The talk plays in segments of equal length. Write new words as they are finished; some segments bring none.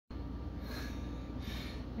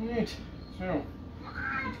Alright, so,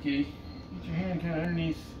 Kitty, get your hand kind of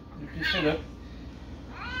underneath, lift his head up.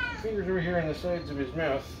 Fingers over here on the sides of his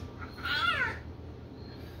mouth.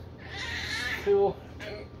 Pull.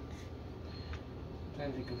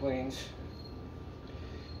 Sometimes he complains.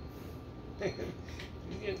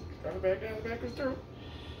 Again, drop it back down the back of his throat.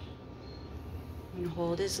 And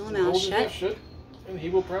hold his little Hold mouth his mouth shut. shut, and he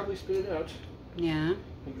will probably spit it out. Yeah.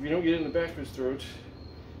 If you don't get it in the back of his throat,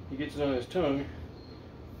 he gets it on his tongue,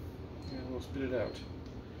 and we'll spit it out.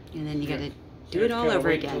 And then you Yeah. gotta So do it just all kinda over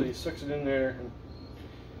wait Until again. he sucks it in there. And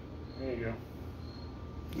there you go.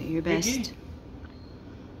 Do your Hey, best. Kitty.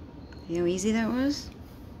 See how easy that was?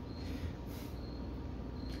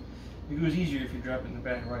 It goes easier if you drop it in the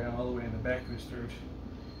back, right all the way in the back of his throat.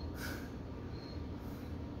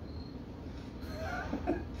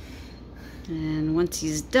 And once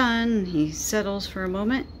he's done, he settles for a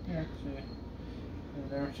moment. Yeah, see.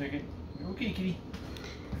 There, check it. Okay, kitty.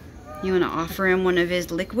 You want to offer him one of his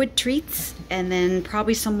liquid treats and then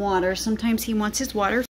probably some water. Sometimes he wants his water